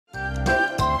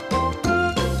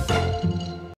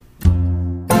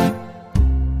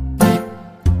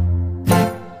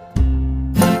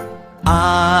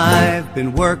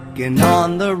been working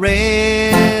on the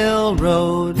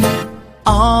railroad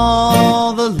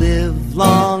all the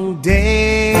livelong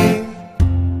day.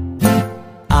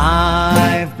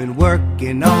 I've been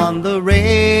working on the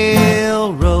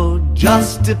railroad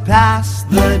just to pass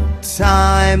the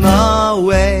time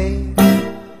away.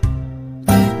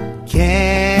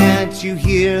 Can't you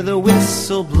hear the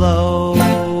whistle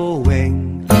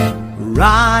blowing?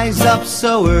 Rise up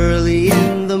so early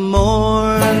in the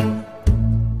morn.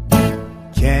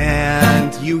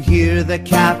 Can't you hear the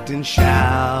captain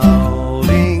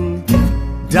shouting,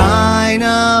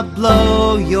 Dinah,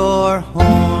 blow your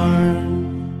horn?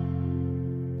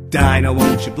 Dinah,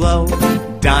 won't you blow?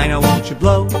 Dinah, won't you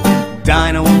blow?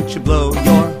 Dinah, won't you blow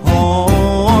your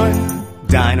horn?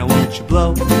 Dinah, won't you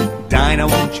blow? Dinah,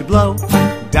 won't you blow?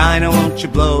 Dinah, won't you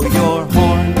blow your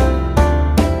horn?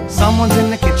 Someone's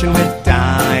in the kitchen with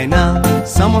Dinah.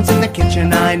 Someone's in the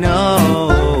kitchen, I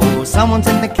know. Someone's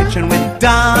in the kitchen with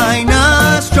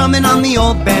Dinah, strumming on the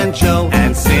old banjo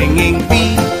and singing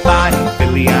fee-fi,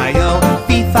 fiddly-i-o,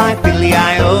 fee-fi,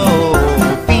 fiddly-i-o,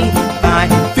 fee-fi,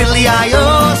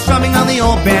 fiddly-i-o, strumming on the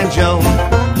old banjo,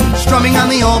 strumming on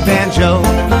the old banjo.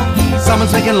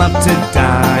 Someone's making love to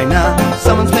Dinah.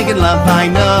 Someone's making love, I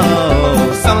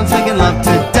know. Someone's making love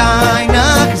to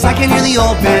Dinah, 'cause I can hear the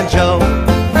old banjo.